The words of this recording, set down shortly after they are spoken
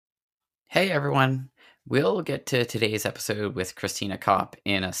Hey everyone. We'll get to today's episode with Christina Copp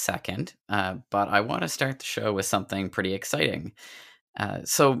in a second, but I want to start the show with something pretty exciting.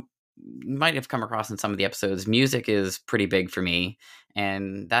 So, you might have come across in some of the episodes, music is pretty big for me,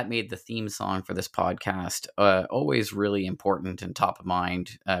 and that made the theme song for this podcast always really important and top of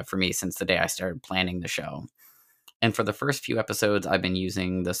mind for me since the day I started planning the show. And for the first few episodes, I've been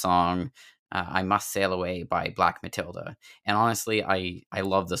using the song I Must Sail Away by Black Matilda. And honestly, I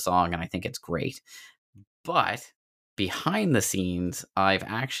love the song and I think it's great. But behind the scenes, I've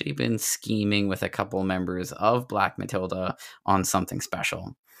actually been scheming with a couple members of Black Matilda on something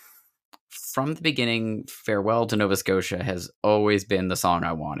special. From the beginning, Farewell to Nova Scotia has always been the song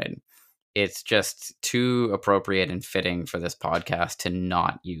I wanted. It's just too appropriate and fitting for this podcast to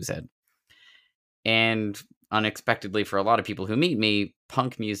not use it. And unexpectedly, for a lot of people who meet me,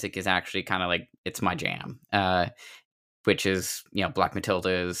 punk music is actually kind of like, it's my jam. Which is, Black Matilda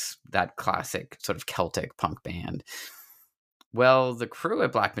is that classic sort of Celtic punk band. Well, the crew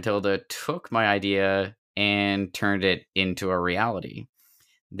at Black Matilda took my idea and turned it into a reality.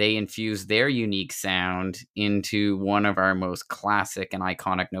 They infused their unique sound into one of our most classic and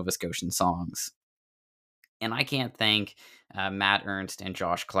iconic Nova Scotian songs. And I can't thank Matt Ernst and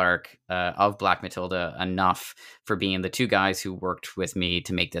Josh Clark of Black Matilda enough for being the two guys who worked with me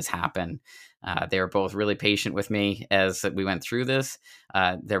to make this happen. They were both really patient with me as we went through this.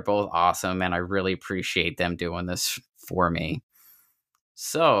 They're both awesome, and I really appreciate them doing this for me.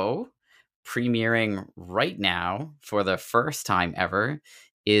 So, premiering right now for the first time ever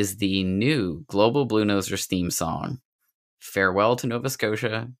is the new Global Blue Nosers theme song, Farewell to Nova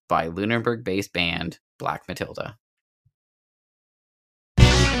Scotia by Lunenburg-based band Black Matilda.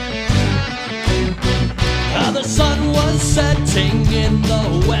 The sun was setting in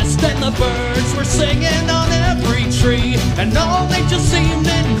the west and the birds were singing on every tree, and all nature seemed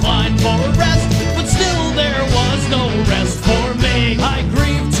inclined for rest, but still there was no rest for me. I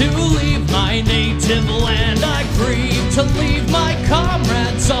grieved to leave my native land, I grieved to leave my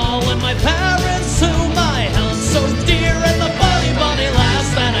comrades all, and my parents whom I held so dear, and the bunny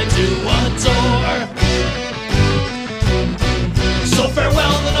lass that I do adore. So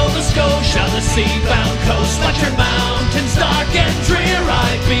farewell to Nova Scotia, the sea-bound coast, western mountains, dark and drear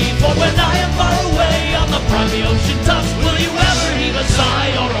I be. For when I am far away on the briny ocean tops, will you ever heave a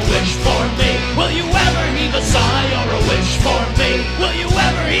sigh or a wish for me? Will you ever heave a sigh or a wish for me? Will you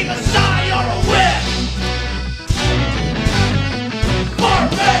ever heave a sigh or a wish for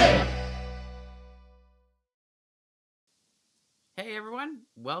me? Hey everyone,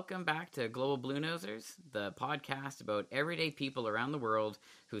 welcome back to Global Blue Nosers, the podcast about everyday people around the world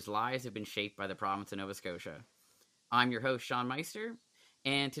whose lives have been shaped by the province of Nova Scotia. I'm your host, Sean Meister,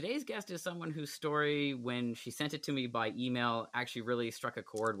 and today's guest is someone whose story, when she sent it to me by email, actually really struck a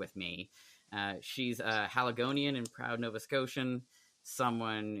chord with me. She's a Haligonian and proud Nova Scotian,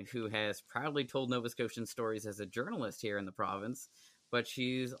 someone who has proudly told Nova Scotian stories as a journalist here in the province, but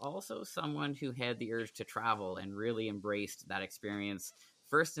she's also someone who had the urge to travel and really embraced that experience,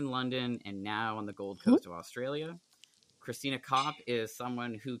 first in London and now on the Gold Coast of Australia. Christina Copp is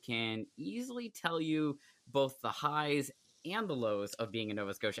someone who can easily tell you both the highs and the lows of being a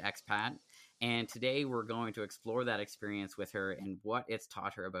Nova Scotia expat. And today we're going to explore that experience with her and what it's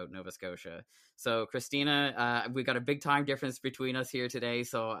taught her about Nova Scotia. So Christina, we've got a big time difference between us here today.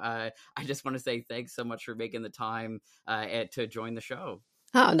 So I just want to say thanks so much for making the time to join the show.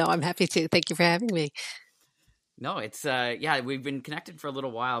 Oh, no, I'm happy to. Thank you for having me. No, it's we've been connected for a little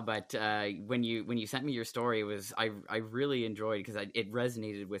while, but when you sent me your story, it was I really enjoyed because it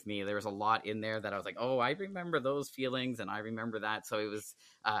resonated with me. There was a lot in there that I was like, oh, I remember those feelings and I remember that. So it was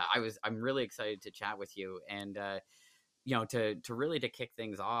I'm really excited to chat with you and to really to kick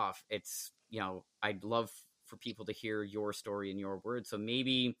things off. It's I'd love for people to hear your story in your words. So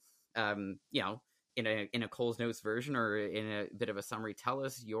maybe in a Coles Notes version or in a bit of a summary, tell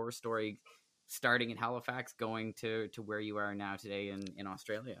us your story, starting in Halifax, going to where you are now today in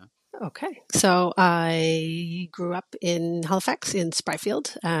Australia. Okay. So I grew up in Halifax in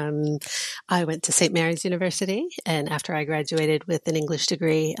Spryfield. I went to St. Mary's University, and after I graduated with an English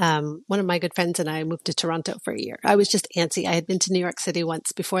degree, one of my good friends and I moved to Toronto for a year. I was just antsy. I had been to New York City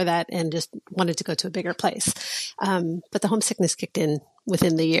once before that and just wanted to go to a bigger place. But the homesickness kicked in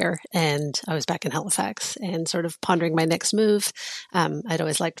within the year, and I was back in Halifax and sort of pondering my next move. I'd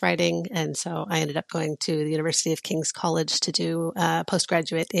always liked writing, and so I ended up going to the University of King's College to do a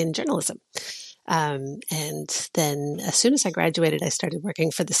postgraduate in journalism. And then as soon as I graduated, I started working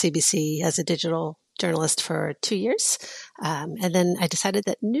for the CBC as a digital journalist for 2 years. And then I decided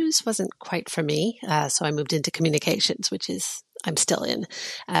that news wasn't quite for me. So I moved into communications, which is I'm still in.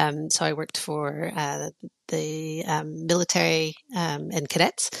 So I worked for the military and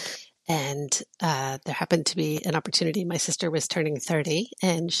cadets. And there happened to be an opportunity. My sister was turning 30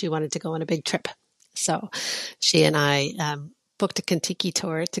 and she wanted to go on a big trip. So she and I booked a Kentucky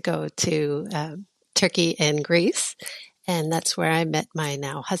tour to go to Turkey and Greece. And that's where I met my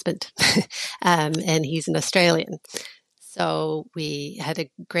now husband. And he's an Australian. So we had a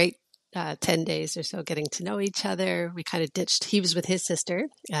great 10 days or so getting to know each other. We kind of ditched, he was with his sister,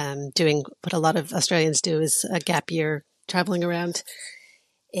 doing what a lot of Australians do is a gap year traveling around.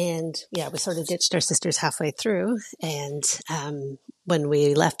 And yeah, we sort of ditched our sisters halfway through. And when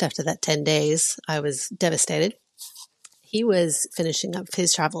we left after that 10 days, I was devastated. He was finishing up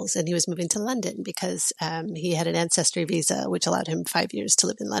his travels and he was moving to London because he had an ancestry visa, which allowed him 5 years to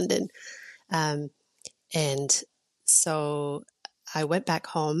live in London. And so I went back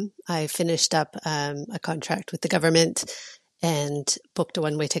home. I finished up a contract with the government and booked a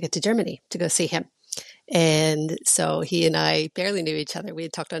one-way ticket to Germany to go see him. And so he and I barely knew each other. We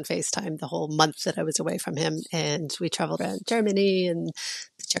had talked on FaceTime the whole month that I was away from him. And we traveled around Germany and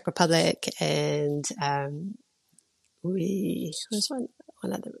the Czech Republic. And was one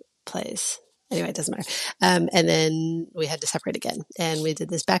other place. Anyway, it doesn't matter. And then we had to separate again. And we did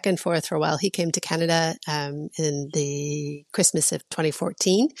this back and forth for a while. He came to Canada in the Christmas of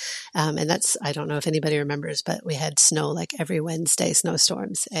 2014. And that's, I don't know if anybody remembers, but we had snow like every Wednesday,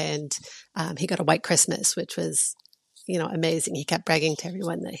 snowstorms. And he got a white Christmas, which was, amazing. He kept bragging to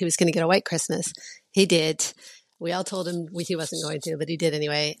everyone that he was going to get a white Christmas. He did. We all told him he wasn't going to, but he did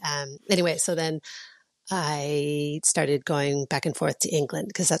anyway. So then I started going back and forth to England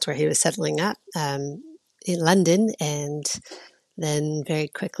because that's where he was settling up in London. And then very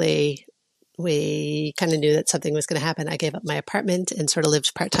quickly, we kind of knew that something was going to happen. I gave up my apartment and sort of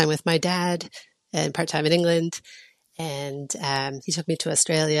lived part-time with my dad and part-time in England. And he took me to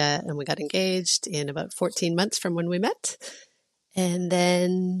Australia and we got engaged in about 14 months from when we met. And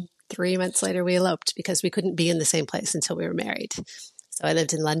then 3 months later, we eloped because we couldn't be in the same place until we were married. So I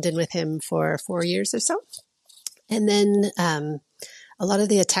lived in London with him for 4 years or so. And then a lot of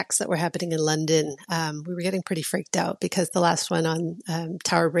the attacks that were happening in London, we were getting pretty freaked out because the last one on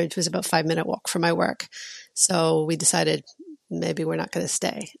Tower Bridge was about a 5-minute walk from my work. So we decided maybe we're not going to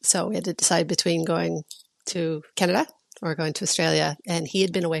stay. So we had to decide between going to Canada or going to Australia. And he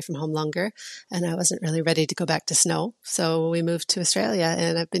had been away from home longer and I wasn't really ready to go back to snow. So we moved to Australia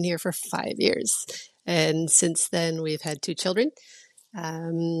and I've been here for 5 years. And since then we've had 2 children.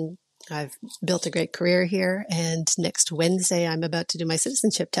 I've built a great career here, and next Wednesday I'm about to do my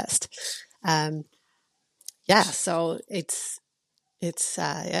citizenship test. So it's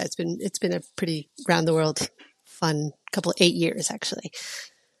been a pretty round the world fun couple 8 years actually.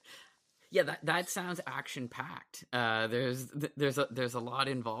 Yeah, that sounds action packed. There's a lot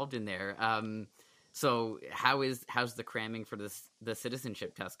involved in there. So how's the cramming for the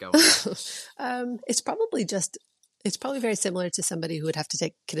citizenship test going? It's probably very similar to somebody who would have to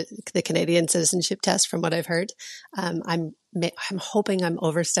take the Canadian citizenship test, from what I've heard. I'm hoping I'm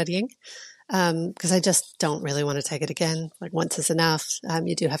overstudying because I just don't really want to take it again. Like once is enough.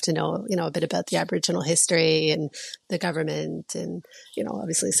 You do have to know, a bit about the Aboriginal history and the government, and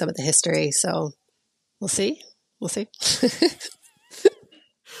obviously some of the history. So we'll see.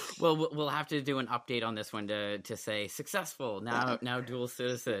 Well, we'll have to do an update on this one to say successful now dual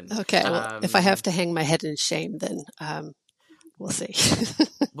citizen. Okay. Well, if I have to hang my head in shame, then we'll see.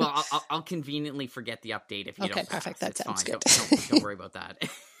 Well, I'll conveniently forget the update if you don't. Okay, perfect. That sounds good. Don't worry about that.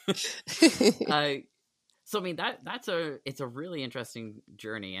 So I mean it's a really interesting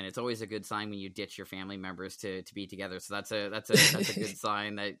journey, and it's always a good sign when you ditch your family members to be together. So that's a good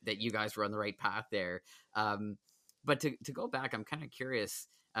sign that you guys were on the right path there. But to go back, I'm kind of curious.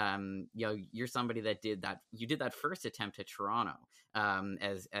 You're somebody that did that first attempt at Toronto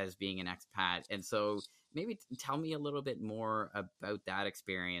as being an expat, and so maybe tell me a little bit more about that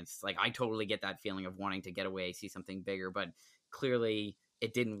experience. Like, I totally get that feeling of wanting to get away, see something bigger, but clearly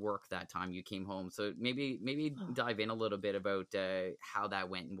it didn't work that time you came home. So maybe dive in a little bit about how that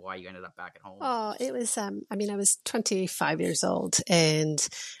went and why you ended up back at home. Oh, it was, I was 25 years old and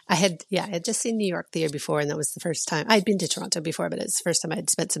I had just seen New York the year before. And that was the first time I'd been to Toronto before, but it's the first time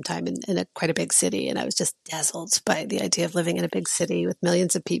I'd spent some time in quite a big city. And I was just dazzled by the idea of living in a big city with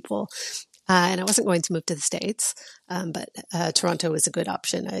millions of people. And I wasn't going to move to the States, but Toronto was a good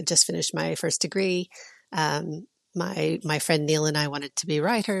option. I had just finished my first degree. My friend Neil and I wanted to be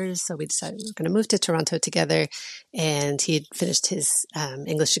writers, so we decided we were going to move to Toronto together. And he'd finished his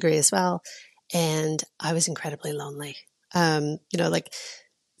English degree as well. And I was incredibly lonely.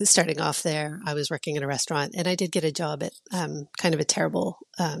 starting off there, I was working in a restaurant, and I did get a job at kind of a terrible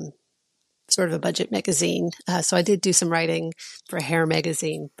sort of a budget magazine. So I did do some writing for a hair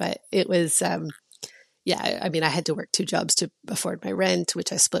magazine, but it was, yeah, I mean, I had to work two jobs to afford my rent,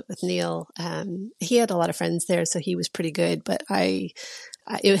 which I split with Neil. He had a lot of friends there, so he was pretty good, but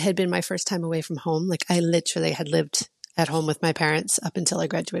it had been my first time away from home. Like I literally had lived at home with my parents up until I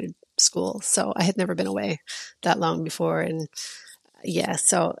graduated school. So I had never been away that long before. And yeah,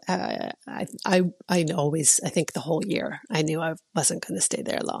 so I always, I think the whole year I knew I wasn't going to stay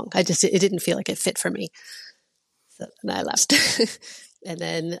there long. It didn't feel like it fit for me. So then I left. And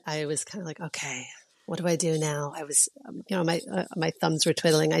then I was kind of like, okay, what do I do now? I was, my thumbs were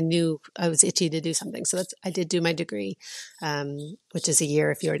twiddling. I knew I was itchy to do something. So I did do my degree, which is a year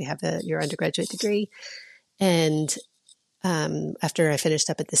if you already have your undergraduate degree. And after I finished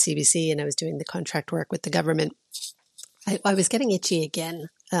up at the CBC and I was doing the contract work with the government, I was getting itchy again.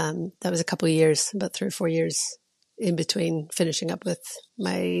 That was a couple of years, about 3 or 4 years in between finishing up with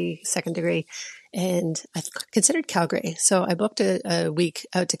my second degree. And I considered Calgary. So I booked a week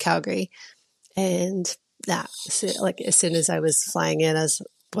out to Calgary. And that, like, as soon as I was flying in,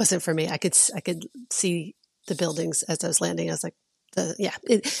 wasn't for me. I could see the buildings as I was landing. I was like,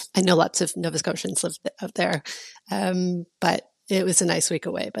 I know lots of Nova Scotians live out there. But it was a nice week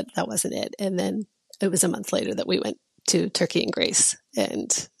away, but that wasn't it. And then it was a month later that we went to Turkey and Greece,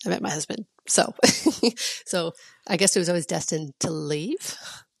 and I met my husband. So, so I guess it was always destined to leave.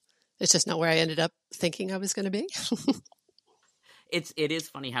 It's just not where I ended up thinking I was going to be. It is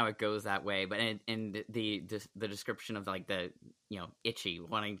funny how it goes that way, but in the description of like the itchy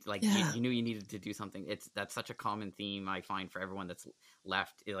wanting like you knew you needed to do something. That's such a common theme I find for everyone that's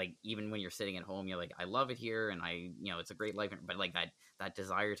left. Like even when you're sitting at home, you're like, I love it here, and it's a great life, but like that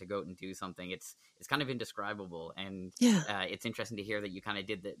desire to go out and do something, it's kind of indescribable. And it's interesting to hear that you kind of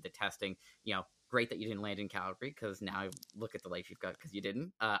did the testing. Great that you didn't land in Calgary, because now look at the life you've got because you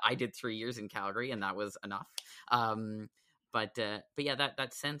didn't. I did 3 years in Calgary, and that was enough. But yeah,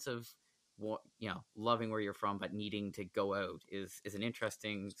 that sense of what loving where you're from, but needing to go out is an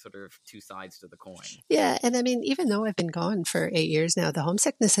interesting sort of two sides to the coin. Yeah, and I mean, even though I've been gone for 8 years now, the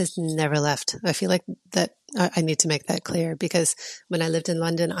homesickness has never left. I feel like that I need to make that clear, because when I lived in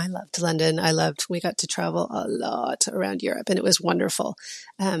London, I loved London. We got to travel a lot around Europe, and it was wonderful.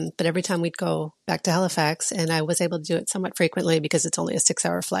 But every time we'd go back to Halifax, and I was able to do it somewhat frequently because it's only a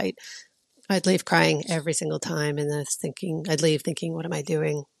 6-hour flight, I'd leave crying every single time. And I'd leave thinking, what am I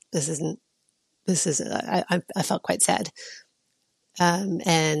doing? I felt quite sad.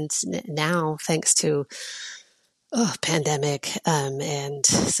 And now, thanks to pandemic and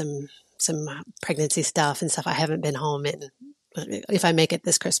some pregnancy stuff and stuff, I haven't been home if I make it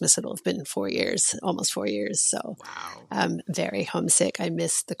this Christmas, it'll have been 4 years, almost 4 years. So wow. I'm very homesick. I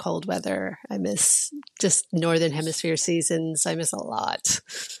miss the cold weather. I miss just Northern Hemisphere seasons. I miss a lot.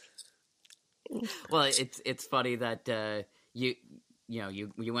 Well, it's funny that you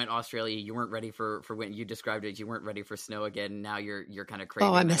went Australia. You weren't ready for when you described it. You weren't ready for snow again. Now you're kind of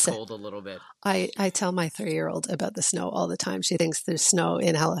craving that cold a little bit. I tell my 3-year-old about the snow all the time. She thinks there's snow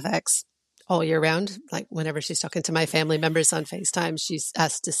in Halifax all year round. Like whenever she's talking to my family members on FaceTime, she's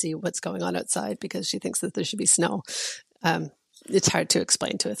asked to see what's going on outside because she thinks that there should be snow. It's hard to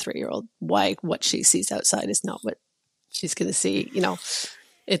explain to a 3-year-old why what she sees outside is not what she's going to see.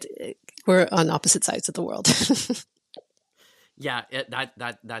 We're on opposite sides of the world. Yeah,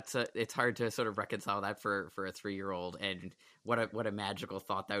 it's hard to sort of reconcile that for a 3-year-old, and what a magical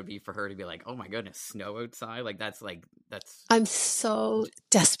thought that would be for her to be like, oh my goodness, snow outside, that's. I'm so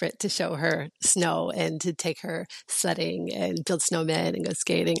desperate to show her snow and to take her sledding and build snowmen and go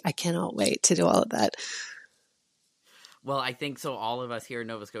skating. I cannot wait to do all of that. Well, I think so. All of us here in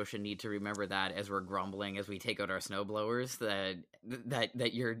Nova Scotia need to remember that as we're grumbling as we take out our snow blowers, that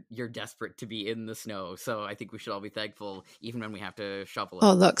you're desperate to be in the snow. So I think we should all be thankful, even when we have to shovel it.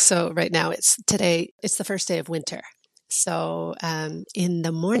 Oh, look! So right now it's the first day of winter. So in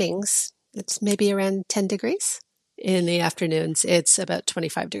the mornings it's maybe around 10 degrees. In the afternoons it's about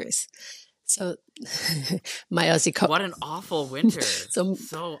 25 degrees. So my Aussie what an awful winter. so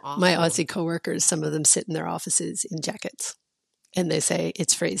awful. My Aussie coworkers, some of them sit in their offices in jackets and they say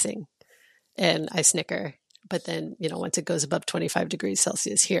it's freezing, and I snicker. But then, once it goes above 25 degrees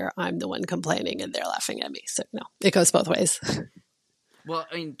Celsius here, I'm the one complaining and they're laughing at me. So no, it goes both ways. Well,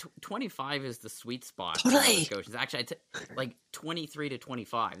 I mean, 25 is the sweet spot. Totally. Actually, like 23 to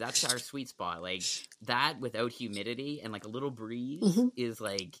 25. That's our sweet spot. Like that without humidity and like a little breeze is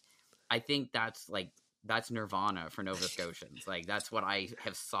like, I think that's nirvana for Nova Scotians. Like that's what I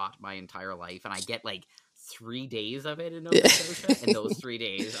have sought my entire life. And I get like 3 days of it in Nova Yeah. Scotia, and those 3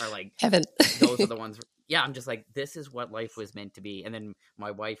 days are like Heaven. those are the ones. Yeah, I'm just like, this is what life was meant to be. And then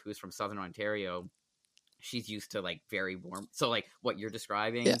my wife, who's from Southern Ontario, she's used to like very warm. So like what you're Yeah.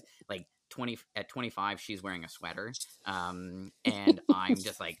 describing, like 25, she's wearing a sweater. And I'm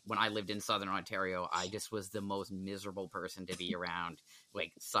just like, when I lived in Southern Ontario, I just was the most miserable person to be around.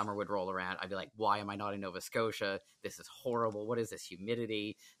 Like summer would roll around, I'd be like, why am I not in Nova Scotia? This is horrible. What is this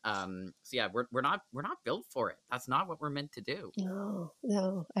humidity? So yeah, we're not built for it. That's not what we're meant to do. No,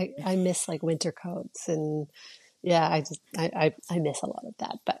 no. I miss like winter coats and yeah, I miss a lot of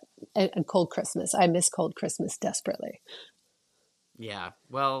that. But and cold Christmas. I miss cold Christmas desperately. Yeah.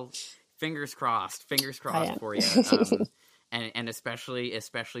 Well, fingers I crossed am. for you. And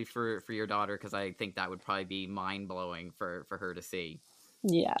especially for your daughter, because I think that would probably be mind blowing for her to see.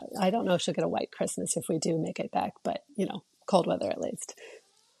 Yeah, I don't know if she'll get a white Christmas if we do make it back, but cold weather at least.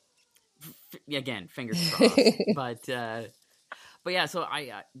 Again, fingers crossed. But yeah, so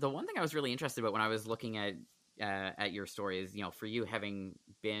I the one thing I was really interested about when I was looking at your story is, for you having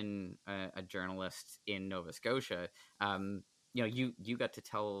been a journalist in Nova Scotia, you got to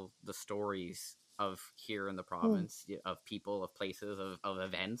tell the stories of here in the Hmm. province, of people, of places, of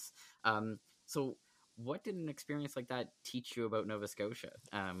events. So what did an experience like that teach you about Nova Scotia?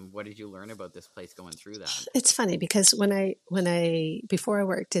 What did you learn about this place going through that? It's funny because when I before I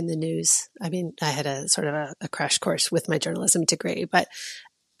worked in the news, I mean, I had a sort of a crash course with my journalism degree, but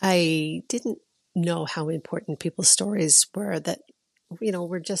I didn't know how important people's stories were that,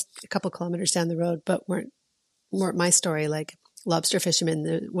 were just a couple kilometers down the road, but weren't my story. Like lobster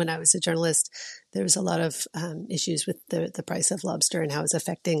fishermen, when I was a journalist, there was a lot of issues with the price of lobster and how it's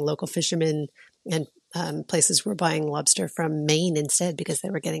affecting local fishermen, and places were buying lobster from Maine instead because they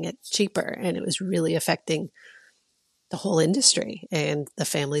were getting it cheaper, and it was really affecting the whole industry and the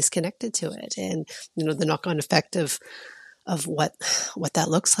families connected to it, and the knock-on effect of what that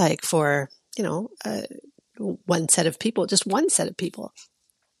looks like for one set of people, just one set of people.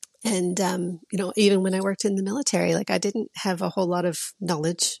 And even when I worked in the military, like I didn't have a whole lot of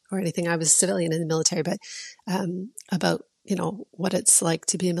knowledge or anything. I was a civilian in the military, but about what it's like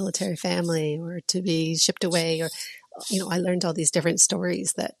to be a military family or to be shipped away, or I learned all these different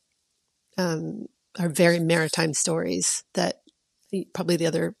stories that are very maritime stories that probably the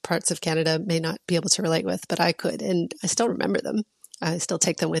other parts of Canada may not be able to relate with, but I could, and I still remember them. I still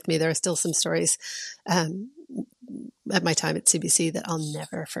take them with me. There are still some stories at my time at CBC that I'll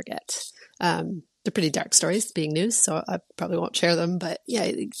never forget. They're pretty dark stories, being news, so I probably won't share them. But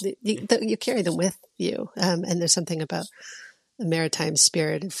yeah, you carry them with you, and there's something about the maritime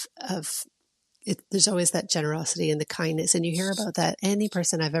spirit of it. There's always that generosity and the kindness, and you hear about that. Any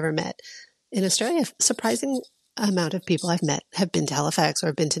person I've ever met in Australia, surprising amount of people I've met have been to Halifax or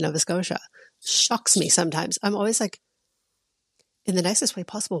have been to Nova Scotia. Shocks me sometimes. I'm always like, in the nicest way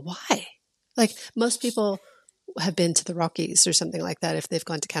possible, why? Like most people have been to the Rockies or something like that if they've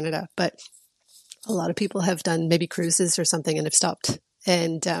gone to Canada, but a lot of people have done maybe cruises or something and have stopped.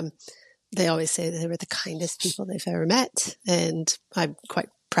 And they always say that they were the kindest people they've ever met, and I'm quite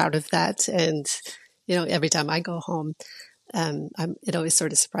proud of that. And every time I go home, it always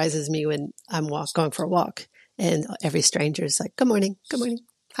sort of surprises me when I'm going for a walk, and every stranger is like, good morning,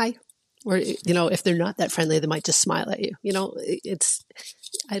 hi. Or, if they're not that friendly, they might just smile at you.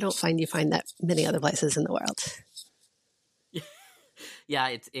 I don't find you find that many other places in the world. Yeah,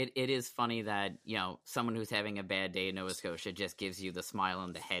 it is funny that someone who's having a bad day in Nova Scotia just gives you the smile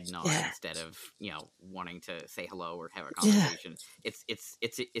and the head nod, Yeah. instead of wanting to say hello or have a Yeah. conversation.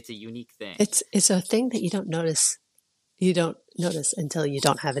 It's a unique thing. It's a thing that you don't notice. You don't notice until you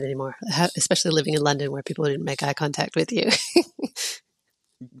don't have it anymore, especially living in London where people didn't make eye contact with you.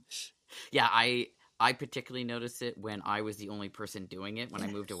 Yeah, I particularly noticed it when I was the only person doing it when I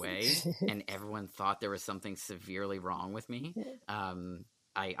moved away, and everyone thought there was something severely wrong with me.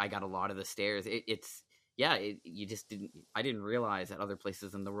 I got a lot of the stares. You just didn't. I didn't realize that other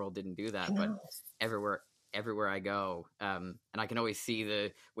places in the world didn't do that, but everywhere I go, and I can always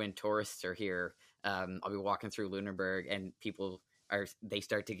see when tourists are here. I'll be walking through Lunenburg, and people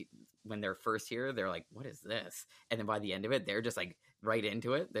start to, when they're first here, they're like, what is this? And then by the end of it, they're just like right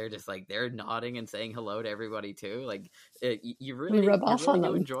into it. They're just like, they're nodding and saying hello to everybody too. Like you We rub you off really on do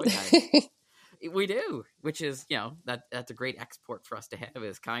them. enjoy that. We do, which is, that's a great export for us to have,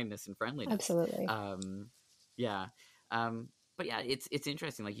 is kindness and friendliness. Absolutely. Yeah. But yeah, it's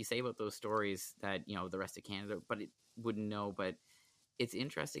interesting, like you say about those stories that, the rest of Canada, but it wouldn't know, but it's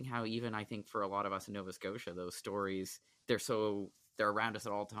interesting how even I think for a lot of us in Nova Scotia, those stories, they're around us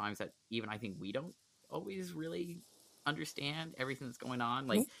at all times that even I think we don't always really understand everything that's going on.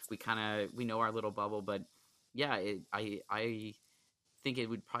 Like we know our little bubble, but yeah, I think it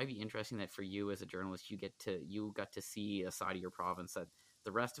would probably be interesting that for you as a journalist, you got to see a side of your province that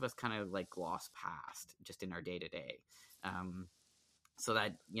the rest of us kind of like gloss past just in our day to day. So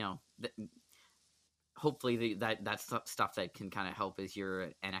that hopefully that's stuff that can kind of help as you're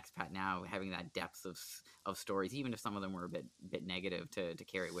an expat now, having that depth of stories, even if some of them were a bit negative, to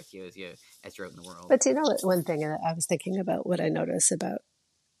carry with you as you're out in the world. But you know what? One thing I was thinking about, what I notice about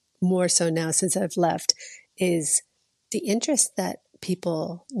more so now since I've left, is the interest that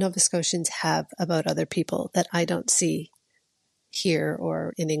people, Nova Scotians, have about other people that I don't see here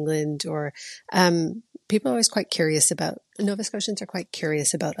or in England. Or people are always quite curious about, Nova Scotians are quite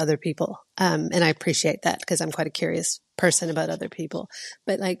curious about other people. And I appreciate that because I'm quite a curious person about other people.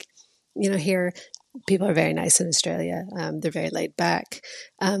 But like, here, people are very nice in Australia. They're very laid back.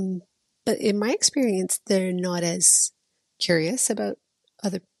 But in my experience, they're not as curious about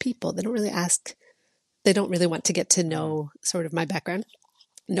other people. They don't really ask. They don't really want to get to know sort of my background.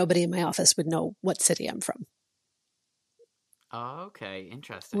 Nobody in my office would know what city I'm from. Oh, okay,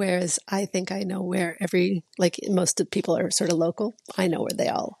 interesting. Whereas I think I know where most of people are sort of local. I know where they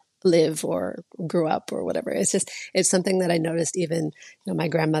all live or grew up or whatever. It's something that I noticed. Even, my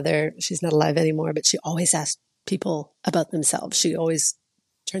grandmother, she's not alive anymore, but she always asked people about themselves. She always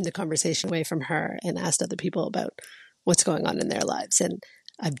turned the conversation away from her and asked other people about what's going on in their lives. And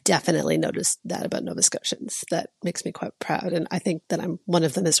I've definitely noticed that about Nova Scotians. That makes me quite proud. And I think that I'm one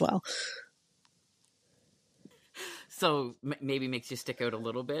of them as well. So maybe makes you stick out a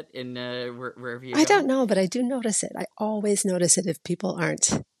little bit in wherever you go? I don't know, but I do notice it. I always notice it if people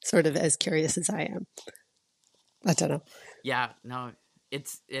aren't sort of as curious as I am. I don't know. Yeah, no,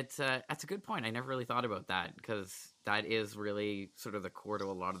 that's a good point. I never really thought about that, because that is really sort of the core to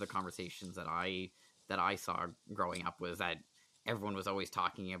a lot of the conversations that I saw growing up, was that everyone was always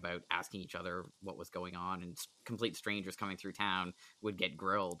talking about asking each other what was going on, and complete strangers coming through town would get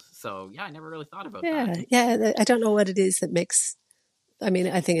grilled. So yeah, I never really thought about that. Yeah. I don't know what it is that makes, I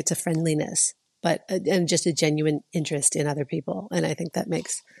think it's a friendliness, and just a genuine interest in other people. And I think that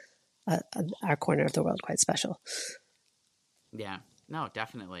makes our corner of the world quite special. Yeah, no,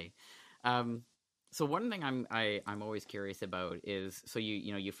 definitely. So one thing I'm always curious about is, so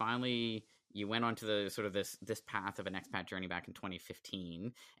you finally, you went onto the sort of this path of an expat journey back in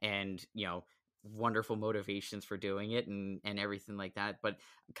 2015, and wonderful motivations for doing it and everything like that. But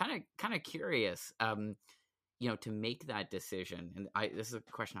kind of curious, to make that decision. And this is a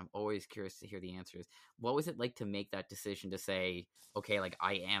question I'm always curious to hear the answers. What was it like to make that decision to say, okay, like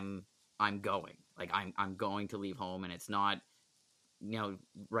I'm going, like I'm going to leave home, and it's not,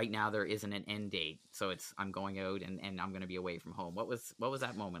 right now there isn't an end date, so I'm going out and I'm going to be away from home. What was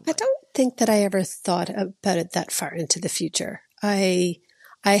that moment like? I don't think that I ever thought about it that far into the future. I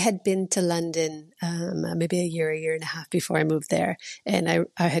had been to London maybe a year and a half before I moved there, and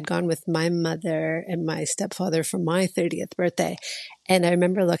I had gone with my mother and my stepfather for my 30th birthday, and I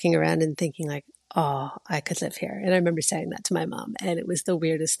remember looking around and thinking like, oh, I could live here. And I remember saying that to my mom, and it was the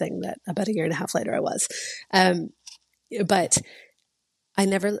weirdest thing that about a year and a half later I was. But I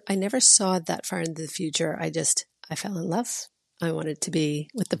never saw that far into the future. I fell in love. I wanted to be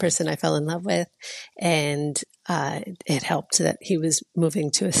with the person I fell in love with. And it helped that he was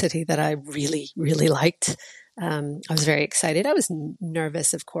moving to a city that I really, really liked. I was very excited. I was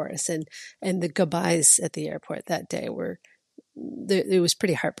nervous, of course. And the goodbyes at the airport that day it was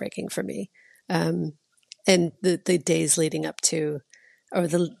pretty heartbreaking for me. And the days leading up to, or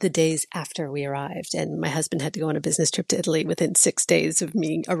the days after we arrived, and my husband had to go on a business trip to Italy within 6 days of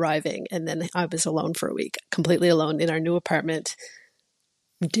me arriving. And then I was alone for a week, completely alone in our new apartment.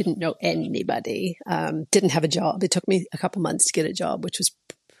 Didn't know anybody, didn't have a job. It took me a couple months to get a job, which was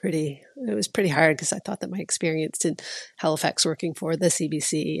pretty hard, because I thought that my experience in Halifax working for the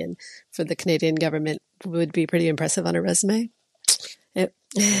CBC and for the Canadian government would be pretty impressive on a resume. It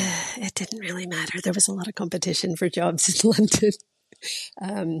didn't really matter. There was a lot of competition for jobs in London.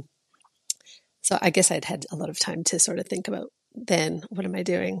 So I guess I'd had a lot of time to sort of think about, then, what am I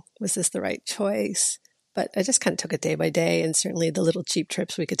doing? Was this the right choice? But I just kind of took it day by day, and certainly the little cheap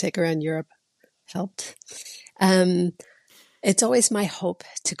trips we could take around Europe helped. It's always my hope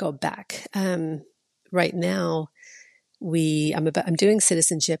to go back. Right now, I'm doing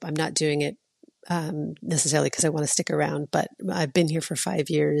citizenship. I'm not doing it necessarily because I want to stick around, but I've been here for 5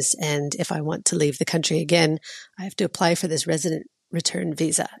 years, and if I want to leave the country again, I have to apply for this resident return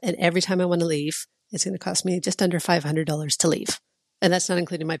visa. And every time I want to leave, it's going to cost me just under $500 to leave. And that's not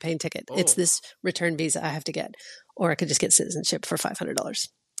including my plane ticket. Oh. It's this return visa I have to get, or I could just get citizenship for $500.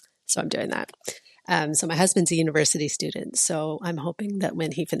 So I'm doing that. So my husband's a university student, so I'm hoping that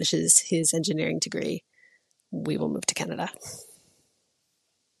when he finishes his engineering degree, we will move to Canada.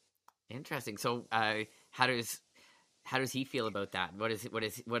 Interesting. So, how does he feel about that?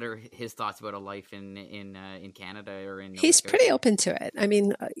 What are his thoughts about a life in Canada or in Nova He's pretty Scotia? open to it. I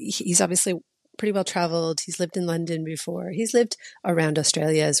mean, he's obviously pretty well traveled. He's lived in London before. He's lived around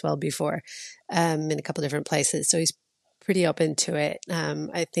Australia as well before, in a couple different places. So he's pretty open to it.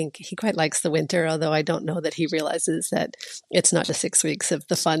 I think he quite likes the winter, although I don't know that he realizes that it's not just 6 weeks of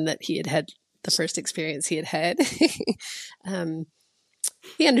the fun that he had had, the first experience he had had. um,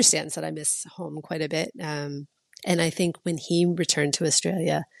 he understands that I miss home quite a bit. And I think when he returned to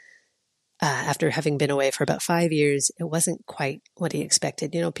Australia, after having been away for about 5 years, it wasn't quite what he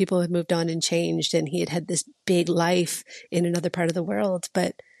expected. You know, people had moved on and changed, and he had had this big life in another part of the world,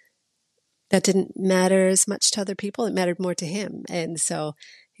 but that didn't matter as much to other people. It mattered more to him. And so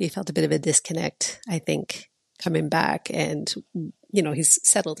he felt a bit of a disconnect, I think, coming back. And, you know, he's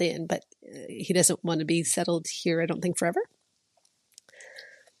settled in, but he doesn't want to be settled here, I don't think, forever.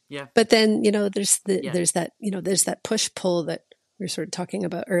 Yeah, But then, you know, yeah, there's that push pull that we were sort of talking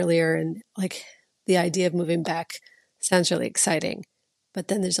about earlier, and like the idea of moving back sounds really exciting. But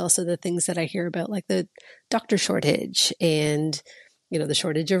then there's also the things that I hear about, like the doctor shortage and, you know, the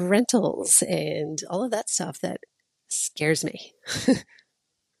shortage of rentals and all of that stuff that scares me.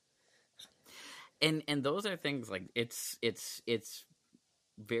 and those are things like it's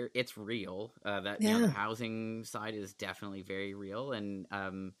very it's real. That the Yeah, housing side is definitely very real, and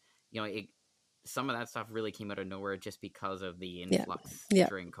it some of that stuff really came out of nowhere just because of the yeah, influx yeah,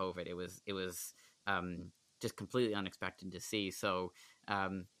 during COVID. It was just completely unexpected to see. So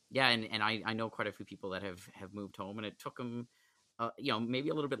yeah, and I know quite a few people that have moved home, and it took them maybe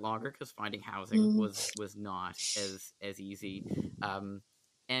a little bit longer because finding housing mm, was not as easy. Um,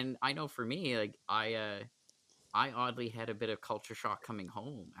 and I know for me, like I oddly had a bit of culture shock coming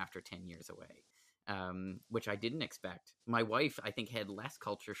home after 10 years away, which I didn't expect. My wife, I think, had less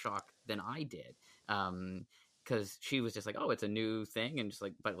culture shock than I did, because she was just like, "Oh, it's a new thing," and just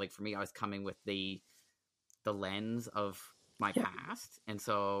like, but like for me, I was coming with the lens of my yeah, past, and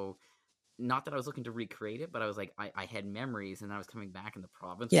so not that I was looking to recreate it, but I was like, I had memories, and I was coming back, and the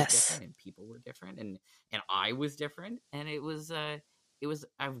province was yes. different, and people were different, and I was different, and it was a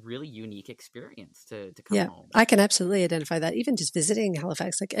really unique experience to come Yeah, home. I can absolutely identify that. Even just visiting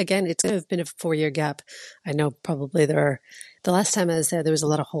Halifax, like again, it's going to have been a 4 year gap. I know probably the last time I was there was a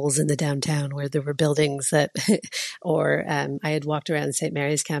lot of holes in the downtown where there were buildings that, or I had walked around St.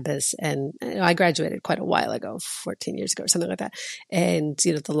 Mary's campus, and you know, I graduated quite a while ago, 14 years ago or something like that. And,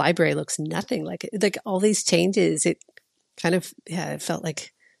 you know, the library looks nothing like it. Like all these changes, it kind of, yeah, it felt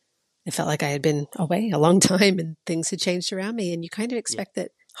like I had been away a long time and things had changed around me. And you kind of Yeah. expect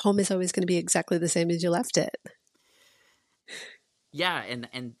that home is always going to be exactly the same as you left it. Yeah, and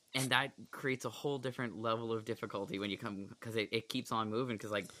that creates a whole different level of difficulty when you come, because it keeps on moving,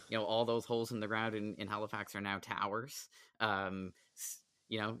 because like all those holes in the ground in Halifax are now towers.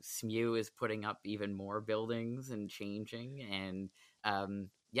 SMU is putting up even more buildings and changing, and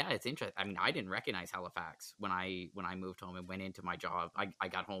yeah, it's interesting. I mean, I didn't recognize Halifax when I moved home and went into my job. I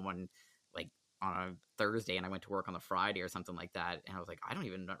got home like on a Thursday, and I went to work on the Friday or something like that, and I was like, I don't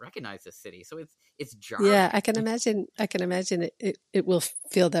even recognize this city. So it's Yeah, jarring. I can imagine. I can imagine it will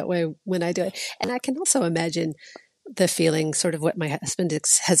feel that way when I do it. And I can also imagine the feeling, sort of what my husband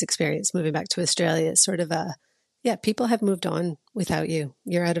has experienced moving back to Australia. Is sort of yeah, people have moved on without you.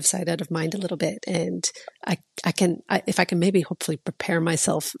 You're out of sight, out of mind a little bit. And if I can maybe hopefully prepare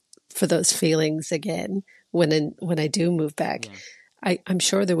myself for those feelings again when I do move back, Yeah. I'm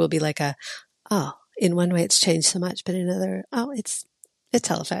sure there will be like oh, in one way it's changed so much, but in another, oh, it's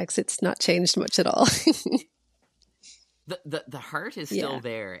Halifax. It's not changed much at all. The heart is still Yeah.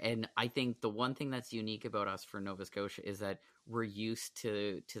 there, and I think the one thing that's unique about us for Nova Scotia is that we're used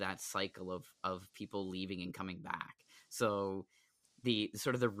to that cycle of people leaving and coming back. So the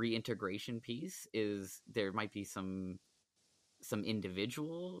sort of the reintegration piece is, there might be some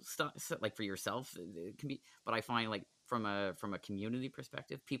individual stuff, so like for yourself it can be, but I find like from a community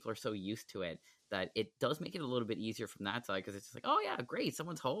perspective, people are so used to it that it does make it a little bit easier from that side, because it's just like, oh yeah, great,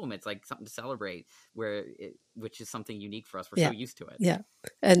 someone's home, it's like something to celebrate, which is something unique for us, we're so Yeah. used to it. Yeah.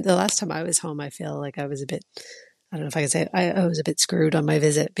 And the last time I was home, I feel like I was a bit, I don't know if I can say it, I was a bit screwed on my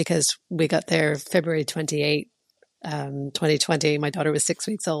visit because we got there February 28th, 2020. My daughter was 6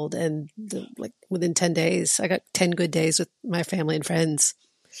 weeks old, and like within 10 days, I got 10 good days with my family and friends.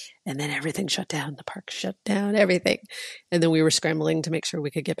 And then everything shut down. The park shut down, everything. And then we were scrambling to make sure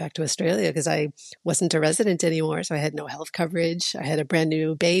we could get back to Australia because I wasn't a resident anymore. So I had no health coverage. I had a brand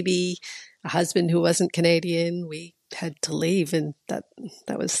new baby. a husband who wasn't Canadian. We had to leave, and that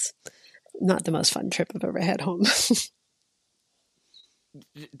was not the most fun trip I've ever had home.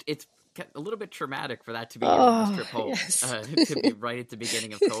 It's a little bit traumatic for that to be your last Oh, trip home, yes. to be right at the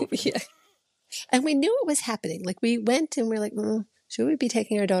beginning of COVID. Yeah. And we knew it was happening. Like we went and we're like, should we be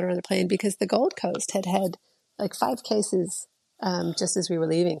taking our daughter on the plane? Because the Gold Coast had like 5 cases just as we were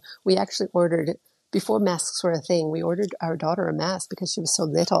leaving. We actually ordered, before masks were a thing, we ordered our daughter a mask because she was so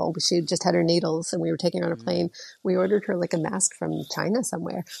little. She just had her needles and we were taking her on a plane. We ordered her like a mask from China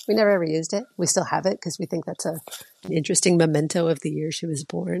somewhere. We never ever used it. We still have it because we think that's an interesting memento of the year she was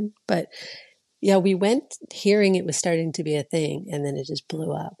born. But yeah, we went hearing it was starting to be a thing and then it just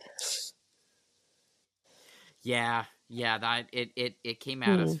blew up. Yeah, yeah, that it came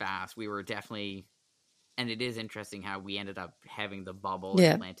at us Hmm. fast. We were definitely, and it is interesting how we ended up having the bubble in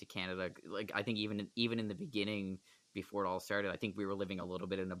Yeah. Atlantic Canada. Like I think even in the beginning, before it all started, I think we were living a little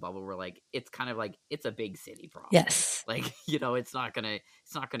bit in a bubble where like it's kind of like it's a big city problem. Yes. Like it's not gonna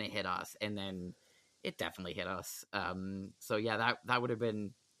hit us, and then it definitely hit us. So yeah, that would have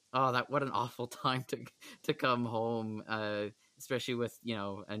been, oh, that what an awful time to come home. Especially with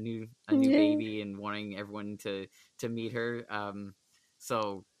a new Yeah. baby and wanting everyone to meet her.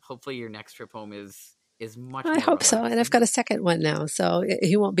 So hopefully your next trip home is much I more hope so. And I've relaxing. got a second one now. So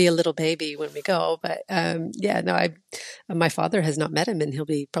he won't be a little baby when we go. But yeah, no, my father has not met him and he'll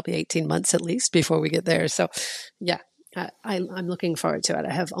be probably 18 months at least before we get there. So yeah, I'm looking forward to it.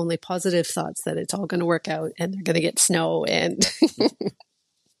 I have only positive thoughts that it's all going to work out and they're going to get snow. And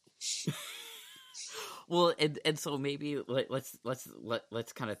Well, and so maybe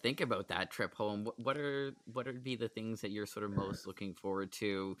let's kind of think about that trip home. What are be the things that you're sort of most looking forward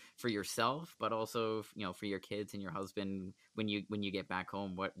to for yourself, but also for your kids and your husband when you get back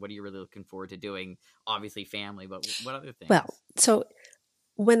home? What are you really looking forward to doing? Obviously, family, but what other well, things? so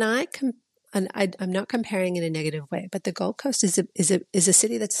when and I'm not comparing in a negative way, but the Gold Coast is a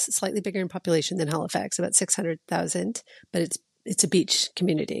city that's slightly bigger in population than Halifax, about 600,000, but it's a beach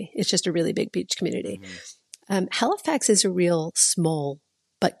community. It's just a really big beach community. Hmm. Halifax is a real small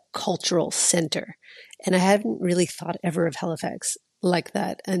but cultural center, and I hadn't really thought ever of Halifax like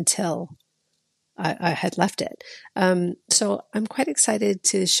that until I had left it. So I'm quite excited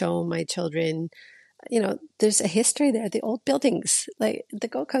to show my children, there's a history there. The old buildings, like the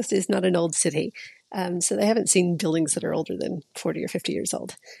Gold Coast is not an old city. So they haven't seen buildings that are older than 40 or 50 years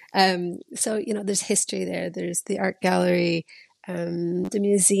old. So there's history there. There's the art gallery, the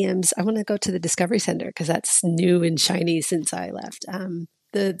museums. I want to go to the Discovery Center because that's new and shiny since I left.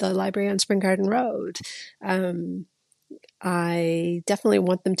 The library on Spring Garden Road. Um, I definitely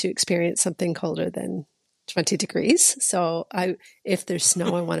want them to experience something colder than 20 degrees. So if there's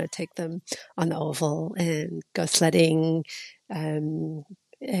snow, I want to take them on the oval and go sledding, um,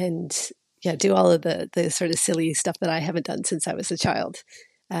 and yeah, do all of the sort of silly stuff that I haven't done since I was a child.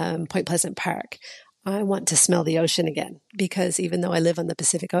 Point Pleasant Park. I want to smell the ocean again because even though I live on the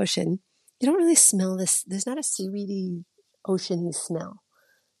Pacific Ocean, you don't really smell this. There's not a seaweedy, oceany smell.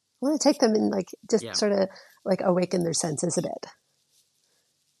 I want to take them and like just Yeah, sort of like awaken their senses a bit.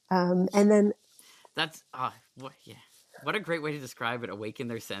 And then that's what yeah. What a great way to describe it. Awaken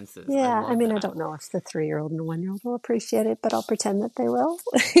their senses. I yeah, I love mean, I that. don't know if the 3-year-old and the 1-year-old will appreciate it, but I'll pretend that they will.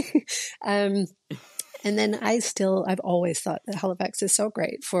 um, and then I've always thought that Halifax is so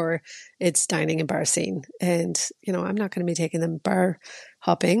great for its dining and bar scene. And, I'm not going to be taking them bar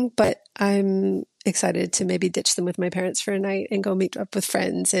hopping, but I'm excited to maybe ditch them with my parents for a night and go meet up with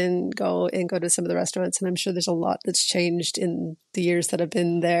friends and go to some of the restaurants. And I'm sure there's a lot that's changed in the years that I've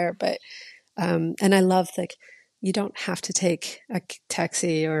been there, but and I love like you don't have to take a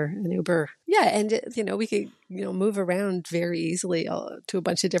taxi or an Uber. Yeah, and we could move around very easily to a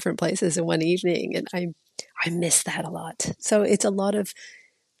bunch of different places in one evening, and I miss that a lot. So it's a lot of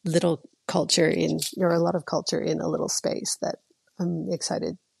little culture a lot of culture in a little space that I'm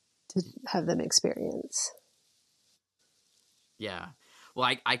excited to have them experience. Yeah.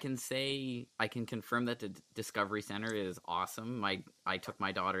 Well, I can confirm that the Discovery Center is awesome. I took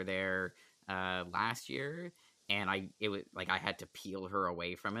my daughter there last year, and it was like I had to peel her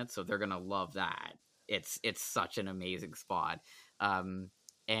away from it, so they're gonna love that. It's such an amazing spot. Um,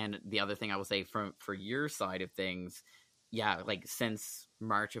 and the other thing I will say from for your side of things, yeah, like since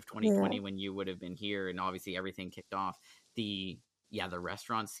March of Yeah, 2020 when you would have been here, and obviously everything kicked off, the the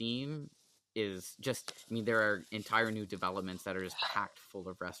restaurant scene is just, I mean, there are entire new developments that are just packed full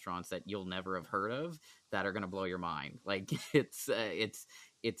of restaurants that you'll never have heard of that are going to blow your mind. Like it's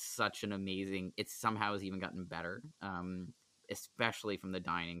such an amazing, it's somehow has even gotten better, especially from the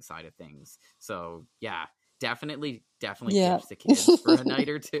dining side of things. So yeah, definitely Yeah. ditch the kids for a night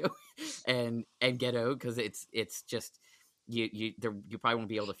or two, and get out, because it's just you probably won't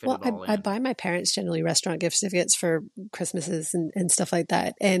be able to fit Well, it all I in. buy my parents generally restaurant gift certificates for Christmases and stuff like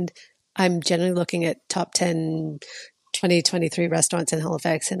that. And I'm generally looking at top 10, 2023 restaurants in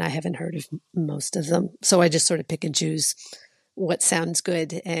Halifax, and I haven't heard of most of them. So I just sort of pick and choose what sounds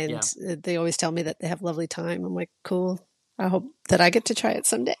good. And Yeah. they always tell me that they have a lovely time. I'm like, cool. I hope that I get to try it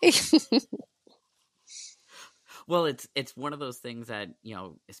someday. Well, it's one of those things that,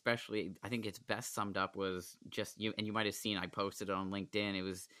 especially I think it's best summed up was just you might have seen, I posted it on LinkedIn. It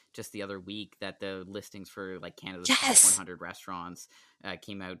was just the other week that the listings for like Canada's top Yes. 100 restaurants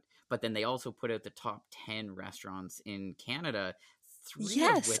came out, but then they also put out the top 10 restaurants in Canada, three of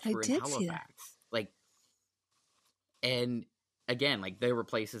Yes, which I were in did see that. Halifax. Like, and again, like, there were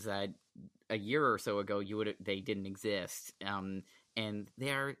places that a year or so ago they didn't exist, and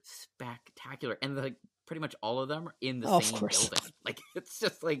they are spectacular, and like pretty much all of them are in the Oh, of same course. building. Like, it's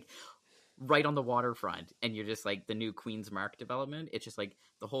just like right on the waterfront, and you're just like, the new Queen's Mark development, it's just like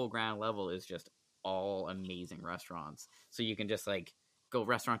the whole ground level is just all amazing restaurants, so you can just like go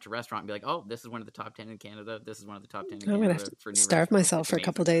restaurant to restaurant and be like, oh, this is one of the top 10 in Canada, this is one of the top 10 in I'm going to have Canada to for new starve restaurants. myself It's for a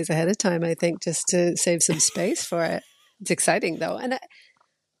couple amazing. days ahead of time, I think, just to save some space for it. It's exciting though.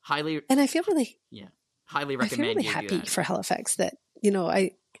 highly And I feel really Yeah, highly I feel recommend really you do happy that. for Halifax that,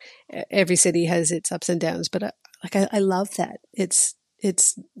 I every city has its ups and downs, but I love that it's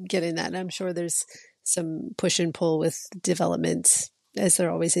getting that. And I'm sure there's some push and pull with developments, as there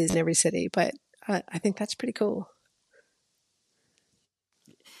always is in every city, but I think that's pretty cool.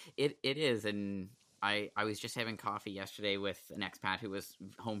 It is, and I was just having coffee yesterday with an expat who was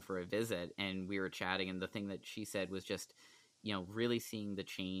home for a visit, and we were chatting, and the thing that she said was just, really seeing the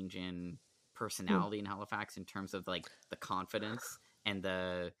change in Hmm. personality in Halifax, in terms of like the confidence and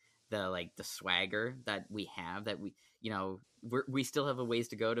the like the swagger that we have, that we still have a ways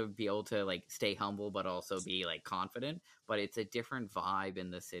to go to be able to like stay humble but also be like confident, but it's a different vibe in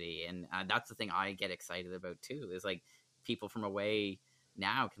the city, and that's the thing I get excited about too, is like people from away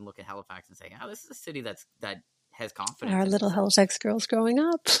now can look at Halifax and say, oh, this is a city that has confidence Our in little itself. Halifax girls growing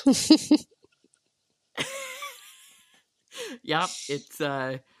up. Yep, it's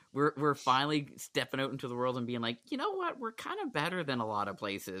we're finally stepping out into the world and being like, you know what, we're kind of better than a lot of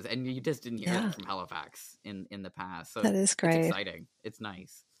places, and you just didn't hear Yeah, that from Halifax in the past. So that is it's great. exciting. It's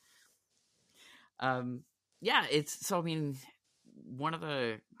nice. Um, yeah, it's so. I mean, one of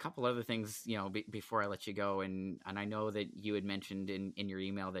the couple other things, before I let you go, and I know that you had mentioned in your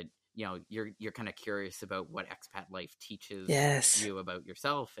email that you're kind of curious about what expat life teaches Yes. you about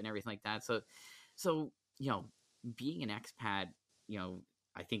yourself and everything like that. So being an expat,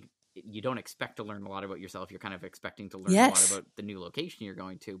 I think you don't expect to learn a lot about yourself. You're kind of expecting to learn a lot Yes. about the new location you're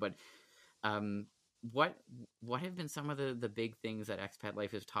going to. But um, what what have been some of the big things that expat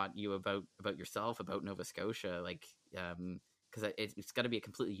life has taught you about yourself, about Nova Scotia? Like, because it's got to be a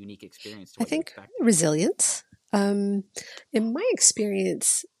completely unique experience to I what you think expected. resilience. In my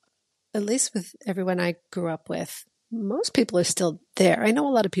experience, at least with everyone I grew up with, most people are still there. I know a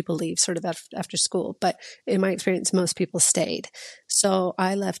lot of people leave sort of after school, but in my experience, most people stayed. So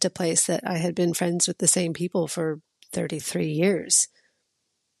I left a place that I had been friends with the same people for 33 years.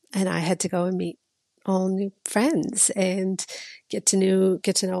 And I had to go and meet all new friends and get to know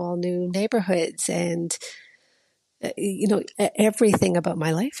all new neighborhoods, and everything about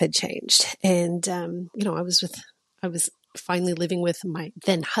my life had changed. And I was finally living with my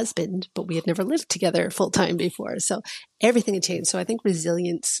then husband, but we had never lived together full time before, so everything had changed. So I think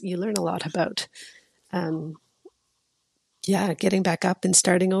resilience, you learn a lot about, um, yeah, getting back up and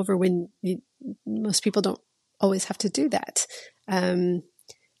starting over when most people don't always have to do that. Um,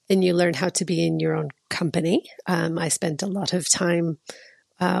 and you learn how to be in your own company. I spent a lot of time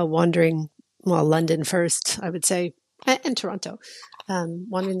wandering, well, London first, I would say, and Toronto,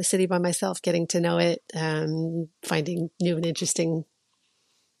 wandering the city by myself, getting to know it, finding new and interesting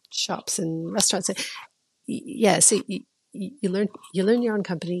shops and restaurants. Yeah, so you learn your own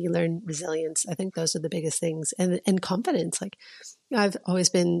company, you learn resilience. I think those are the biggest things, and confidence. Like, I've always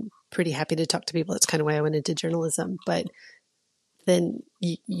been pretty happy to talk to people. That's kind of why I went into journalism, but then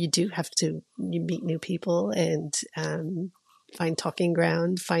you do have to, you meet new people and find talking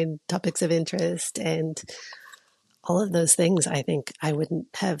ground, find topics of interest, and all of those things I think I wouldn't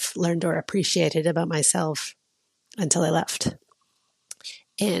have learned or appreciated about myself until I left.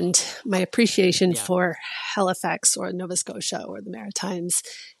 And my appreciation Yeah, for Halifax or Nova Scotia or the Maritimes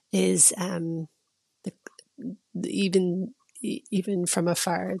is the, even even from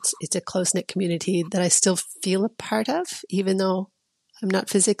afar, it's a close knit community that I still feel a part of, even though I'm not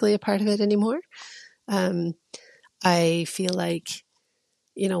physically a part of it anymore. I feel like,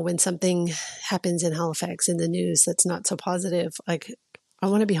 when something happens in Halifax in the news that's not so positive, like I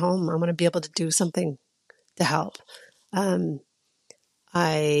want to be home. I want to be able to do something to help. Um,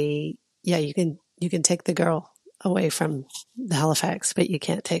 yeah, you can take the girl away from the Halifax, but you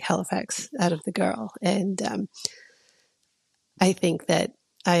can't take Halifax out of the girl. And I think that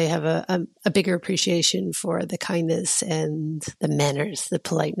I have a bigger appreciation for the kindness and the manners, the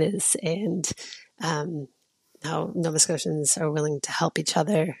politeness, and um, how Nova Scotians are willing to help each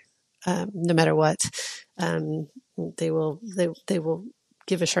other, no matter what. Um, they will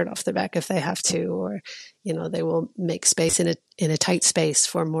give a shirt off their back if they have to, or they will make space in a tight space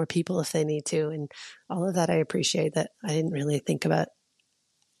for more people if they need to, and all of that I appreciate. That I didn't really think about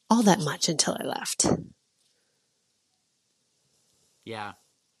all that much until I left. Yeah.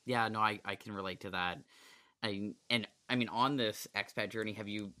 Yeah, no, I can relate to that. I mean, on this expat journey, have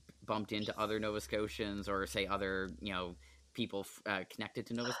you bumped into other Nova Scotians or say other, people connected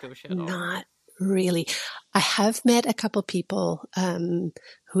to Nova Scotia at all? Not really. I have met a couple people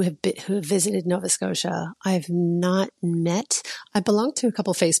who have visited Nova Scotia. I've not met. I belong to a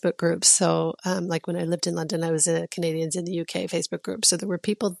couple Facebook groups. So, like when I lived in London, I was in a Canadians in the UK Facebook group. So there were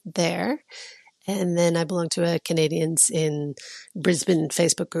people there. And then I belong to a Canadians in Brisbane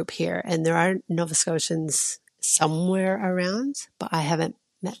Facebook group here. And there are Nova Scotians somewhere around, but I haven't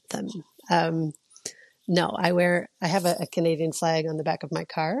met them. No, I have a Canadian flag on the back of my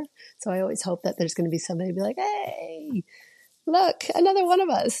car. So I always hope that there's going to be somebody to be like, hey, look, another one of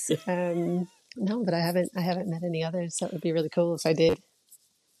us. No, but I haven't met any others. That would be really cool if I did.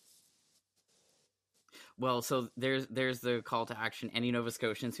 Well, so there's the call to action. Any Nova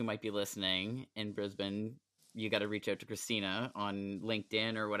Scotians who might be listening in Brisbane, you got to reach out to Christina on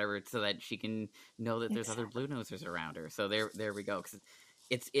LinkedIn or whatever, so that she can know that there's other Blue Nosers around her. So there we go. Because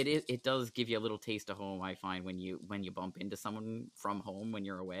it does give you a little taste of home. I find when you bump into someone from home when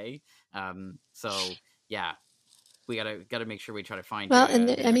you're away. So yeah, we gotta make sure we try to find you Well, a and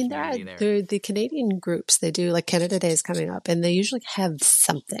bit I of a mean, community there. the Canadian groups, they do like Canada Day is coming up, and they usually have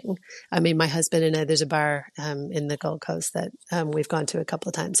something. I mean, my husband and I, there's a bar in the Gold Coast that we've gone to a couple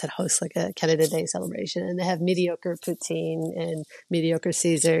of times that hosts like a Canada Day celebration, and they have mediocre poutine and mediocre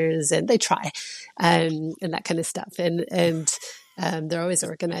Caesars, and they try, and that kind of stuff, and they're always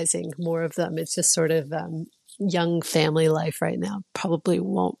organizing more of them. It's just sort of young family life right now. Probably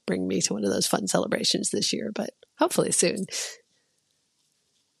won't bring me to one of those fun celebrations this year, but hopefully soon.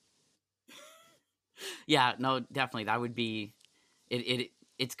 Yeah, no, definitely that would be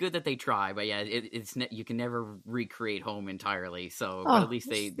it's good that they try, but yeah, you can never recreate home entirely. So, but Oh, at least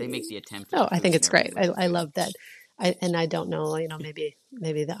they make the attempt oh, at I think food and it's great. everything, which is I good. love that. I don't know, maybe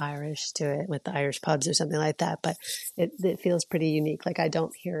the Irish do it with the Irish pubs or something like that, but it feels pretty unique. Like I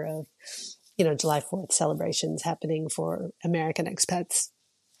don't hear of, July 4th celebrations happening for American expats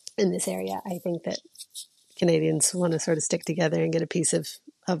in this area. I think that Canadians want to sort of stick together and get a piece of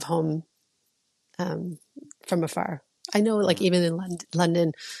home from afar. I know, like Yeah. even in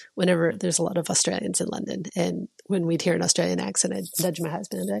London, whenever there's a lot of Australians in London, and when we'd hear an Australian accent, I'd nudge my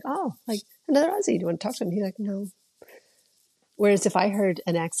husband and be like, "Oh, like another Aussie. Do you want to talk to him?" He's like, "No." Whereas if I heard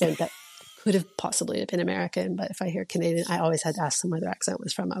an accent that could have possibly been American, but if I hear Canadian, I always had to ask them where their accent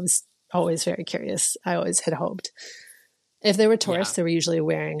was from. I was always very curious. I always had hoped. If they were Yeah. tourists, they were usually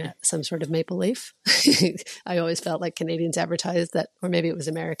wearing some sort of maple leaf. I always felt like Canadians advertised that, or maybe it was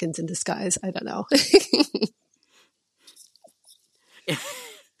Americans in disguise. I don't know.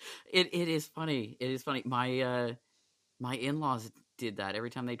 It is funny. It is funny. My in-laws did that every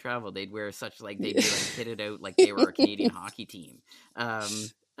time they traveled. They'd wear such like they'd be like kitted out like they were a Canadian hockey team.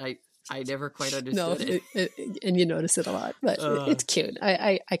 I I never quite No, understood it. and you notice it a lot, but Uh, it's cute.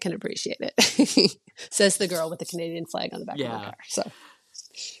 I can appreciate it. Says the girl with the Canadian flag on the back of her yeah. car. So,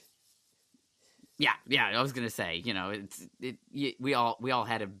 Yeah. I was gonna say, we all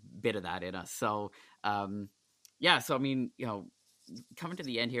had a bit of that in us. So, yeah. So I mean, coming to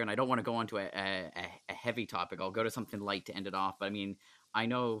the end here, and I don't want to go on to a heavy topic. I'll go to something light to end it off. But I mean, I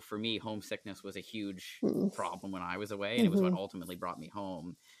know for me, homesickness was a huge mm, problem when I was away, and it was what mhm. ultimately brought me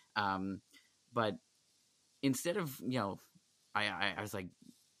home. Um, but instead of I was like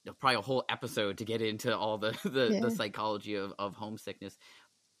probably a whole episode to get into all the Yeah. psychology of homesickness.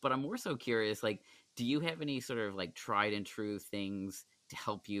 But I'm more so curious, like, do you have any sort of like tried and true things to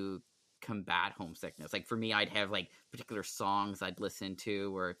help you combat homesickness? Like for me, I'd have like particular songs I'd listen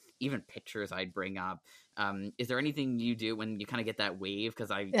to, or even pictures I'd bring up. Is there anything you do when you kind of get that wave?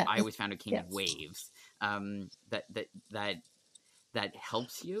 Because I Yeah. I always found it came Yeah. in waves. That that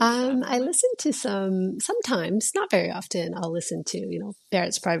helps you with that I moment? listen to sometimes, not very often. I'll listen to,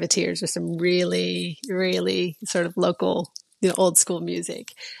 Barrett's Privateers or some really, really sort of local, old school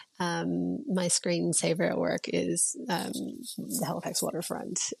music. My screensaver at work is the Halifax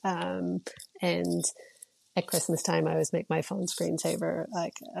waterfront. And at Christmas time, I always make my phone screensaver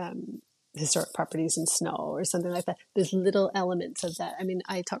like historic properties in snow or something like that. There's little elements of that. I mean,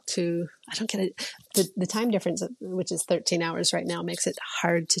 I don't get it. The time difference, which is 13 hours right now, makes it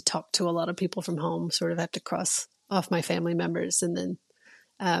hard to talk to a lot of people from home. Sort of have to cross off my family members. And then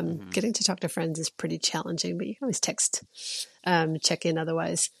getting to talk to friends is pretty challenging, but you can always text, check in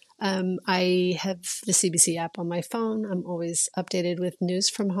otherwise. I have the CBC app on my phone. I'm always updated with news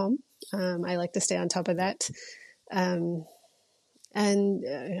from home. I like to stay on top of that. And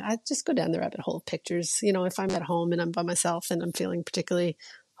I just go down the rabbit hole of pictures. If I'm at home and I'm by myself and I'm feeling particularly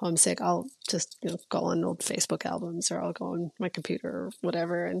homesick, I'll just go on old Facebook albums, or I'll go on my computer or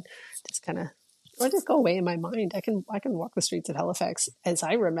whatever, and just kind of, or just go away in my mind. I can walk the streets of Halifax as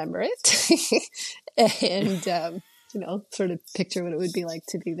I remember it, and sort of picture what it would be like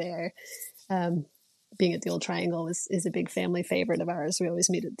to be there. Being at the old Triangle is a big family favorite of ours. We always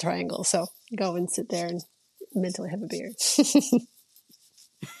meet at the Triangle, so go and sit there and mentally have a beer.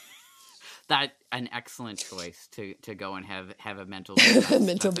 That an excellent choice to go and have a mental beer.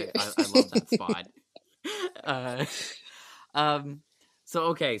 Mental beer. I love that spot.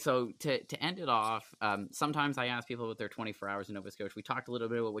 So to end it off, sometimes I ask people about their 24 hours in Nova Scotia. We talked a little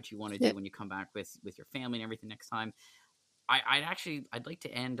bit about what you want to do when you come back with your family and everything next time. I'd like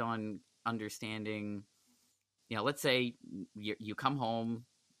to end on understanding, let's say you come home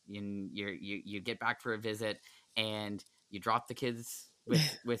and you get back for a visit and you drop the kids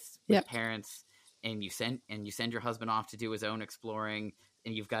with Yep. parents, and you send your husband off to do his own exploring,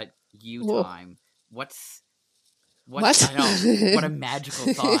 and you've got Whoa. time. What? What? I know. What a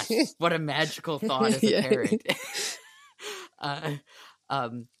magical thought. What a magical thought as a parent.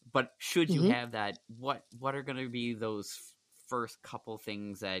 But should you have that, what are going to be those first couple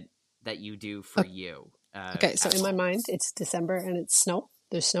things that you do for you? Okay, so in my mind, it's December and it's snow.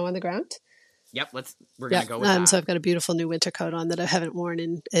 There's snow on the ground. Yep, we're going to go with that. So I've got a beautiful new winter coat on that I haven't worn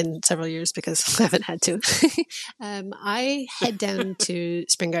in several years because I haven't had to. I head down to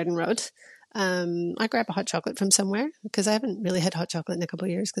Spring Garden Road. I grab a hot chocolate from somewhere because I haven't really had hot chocolate in a couple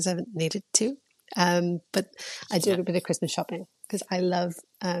of years because I haven't needed to. But I do a bit of Christmas shopping because I love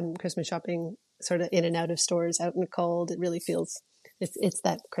Christmas shopping, sort of in and out of stores, out in the cold. It really feels, it's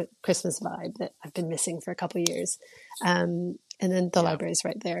that Christmas vibe that I've been missing for a couple of years. And then the library's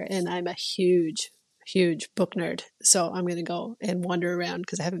right there. And I'm a huge, huge book nerd. So I'm going to go and wander around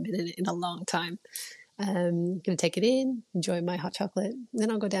because I haven't been in it in a long time. I'm going to take it in, enjoy my hot chocolate. Then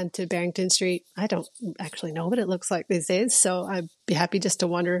I'll go down to Barrington Street. I don't actually know what it looks like these days. So I'd be happy just to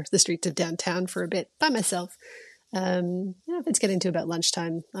wander the streets of downtown for a bit by myself. If it's getting to about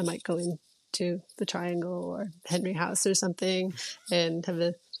lunchtime, I might go into the Triangle or Henry House or something and have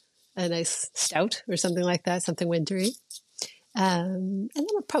a nice stout or something like that, something wintry. And then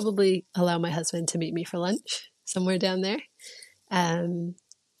I'll probably allow my husband to meet me for lunch somewhere down there. And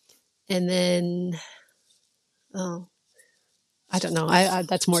then, I don't know. I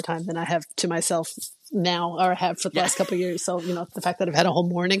that's more time than I have to myself now, or have for the last couple of years. So, the fact that I've had a whole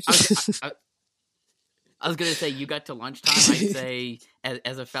morning. I was going to say, you got to lunchtime. I'd say,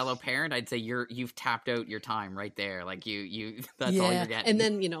 as a fellow parent, I'd say you've tapped out your time right there. Like that's all you're getting. And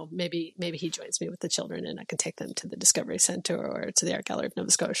then, maybe he joins me with the children and I can take them to the Discovery Center or to the Art Gallery of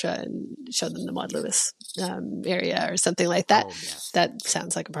Nova Scotia and show them the Maud Lewis area or something like that. Oh, yes. That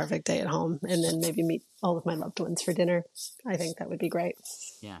sounds like a perfect day at home. And then maybe meet all of my loved ones for dinner. I think that would be great.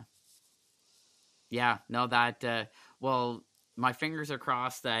 Yeah. Yeah. No, well, my fingers are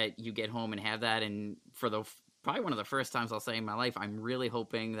crossed that you get home and have that. And for probably one of the first times I'll say in my life, I'm really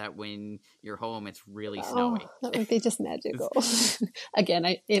hoping that when you're home, it's really snowy. That would be just magical.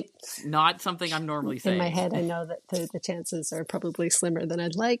 Again, not something I'm normally saying. In my head, I know that the chances are probably slimmer than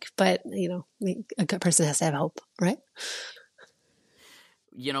I'd like, but a good person has to have hope, right?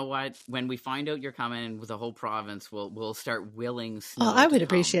 You know what? When we find out you're coming with the whole province, we'll start willing snow. I would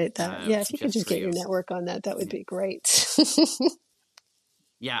appreciate that. If you could just get your network on that would be great.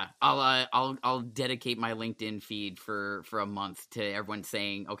 Yeah, I'll dedicate my LinkedIn feed for a month to everyone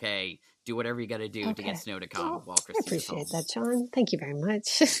saying, okay, do whatever you got to do to get snow to come while Christina's home. I appreciate that, John. Thank you very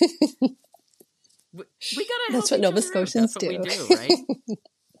much. We gotta. That's what Nova Scotians do. That's what we do, right?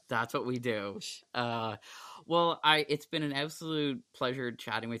 That's what we do. Well, it's been an absolute pleasure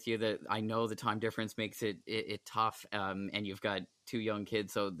chatting with you. That I know the time difference makes it tough, and you've got 2 young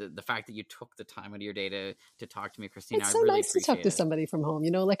kids. So the fact that you took the time out of your day to talk to me, Christina, It's I so really nice to talk appreciate to it. somebody from home.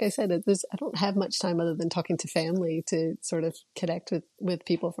 Like I said, I don't have much time other than talking to family to sort of connect with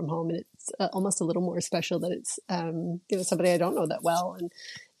people from home. And it's almost a little more special that it's, somebody I don't know that well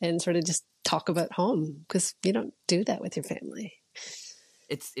and sort of just talk about home because you don't do that with your family.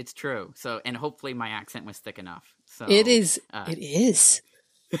 It's true. So, and hopefully my accent was thick enough. It So, is. It is.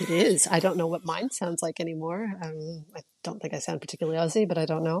 It is. I don't know what mine sounds like anymore. I don't think I sound particularly Aussie, but I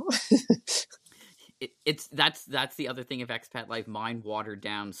don't know. that's the other thing of expat life. Mine watered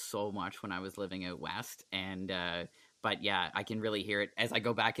down so much when I was living out west, and but yeah, I can really hear it as I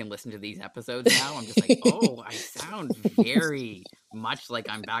go back and listen to these episodes now. I'm just like, oh, I sound very much like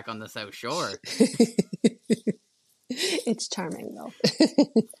I'm back on the South Shore. It's charming, though.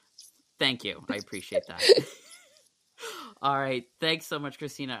 Thank you. I appreciate that. All right. Thanks so much,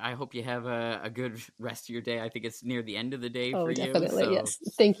 Christina. I hope you have a good rest of your day. I think it's near the end of the day Oh, for you. definitely. So, Yes.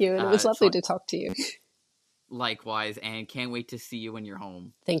 Thank you. And it was lovely so to talk to you. likewise, and can't wait to see you when you're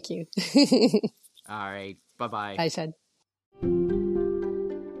home. Thank you. All right. Bye-bye. Bye, Chad.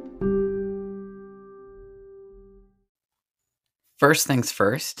 First things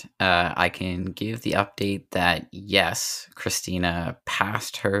first, I can give the update that yes, Christina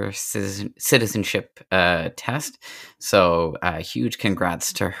passed her citizenship test. So huge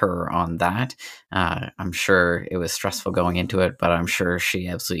congrats to her on that. I'm sure it was stressful going into it, but I'm sure she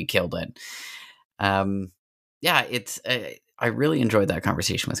absolutely killed it. Yeah, I really enjoyed that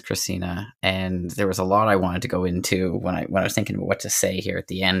conversation with Christina, and there was a lot I wanted to go into when I was thinking about what to say here at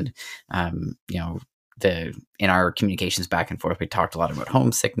the end. You know, in our communications back and forth, we talked a lot about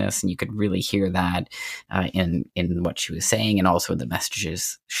homesickness, and you could really hear that in what she was saying, and also in the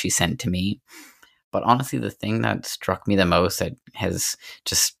messages she sent to me. But honestly, the thing that struck me the most, that has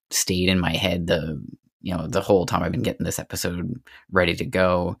just stayed in my head the whole time I've been getting this episode ready to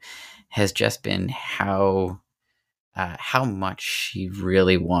go, has just been how much she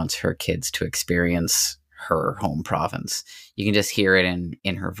really wants her kids to experience her home province. You can just hear it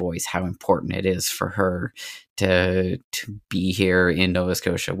in her voice how important it is for her to be here in Nova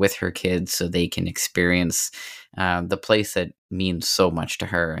Scotia with her kids so they can experience the place that means so much to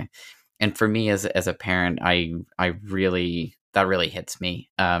her. And for me as a parent, I really, that really hits me.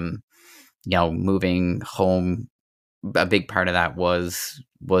 Moving home, a big part of that was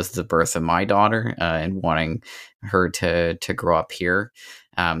the birth of my daughter and wanting her to grow up here,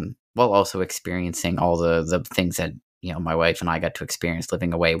 while also experiencing all the things that my wife and I got to experience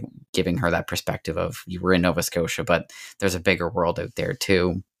living away, giving her that perspective of, you were in Nova Scotia, but there's a bigger world out there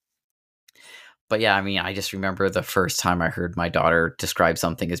too. But yeah, I mean, I just remember the first time I heard my daughter describe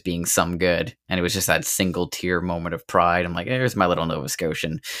something as being some good, and it was just that single tear moment of pride. I'm like, there's my little Nova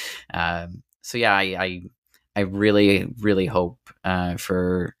Scotian. So yeah, I really, really hope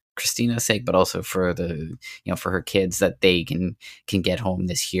for Christina's sake, but also for for her kids, that they can get home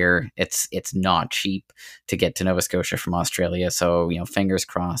this year. It's not cheap to get to Nova Scotia from Australia, so fingers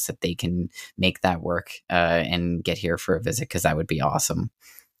crossed that they can make that work and get here for a visit, because that would be awesome.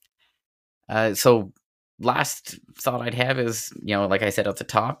 So last thought I'd have is, like I said at the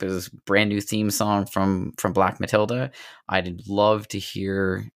top, is brand new theme song from Black Matilda. I'd love to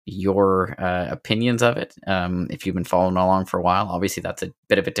hear your opinions of it. If you've been following along for a while, obviously that's a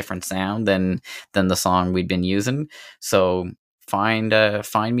bit of a different sound than the song we'd been using. So find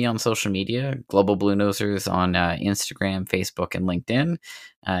me on social media, Global Blue Nosers, on Instagram, Facebook, and LinkedIn.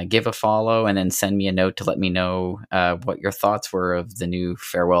 Give a follow, and then send me a note to let me know what your thoughts were of the new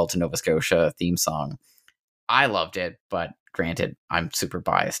Farewell to Nova Scotia theme song. I loved it, but granted, I'm super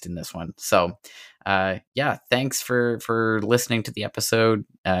biased in this one. So yeah, thanks for listening to the episode.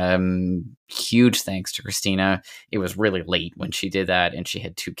 Huge thanks to Christina. It was really late when she did that, and she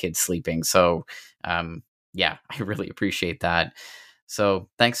had 2 kids sleeping. So yeah, I really appreciate that. So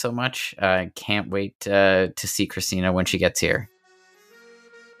thanks so much. Can't wait to see Christina when she gets here.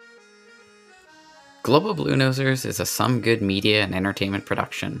 Global Blue Nosers is a Some Good Media and Entertainment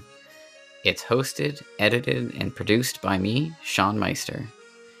production. It's hosted, edited, and produced by me, Sean Meister.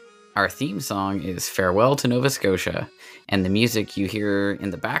 Our theme song is Farewell to Nova Scotia, and the music you hear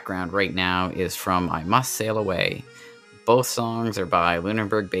in the background right now is from I Must Sail Away. Both songs are by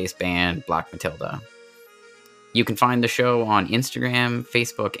Lunenburg-based band Black Matilda. You can find the show on Instagram,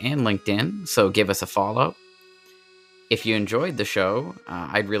 Facebook, and LinkedIn, so give us a follow. If you enjoyed the show,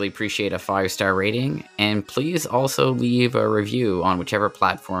 I'd really appreciate a 5-star rating, and please also leave a review on whichever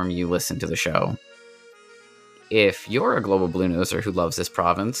platform you listen to the show. If you're a Global Blue Noser who loves this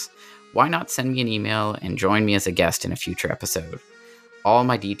province, why not send me an email and join me as a guest in a future episode? All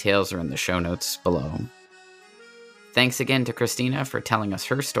my details are in the show notes below. Thanks again to Christina for telling us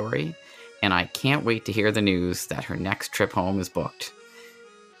her story, and I can't wait to hear the news that her next trip home is booked.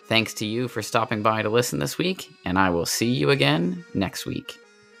 Thanks to you for stopping by to listen this week, and I will see you again next week.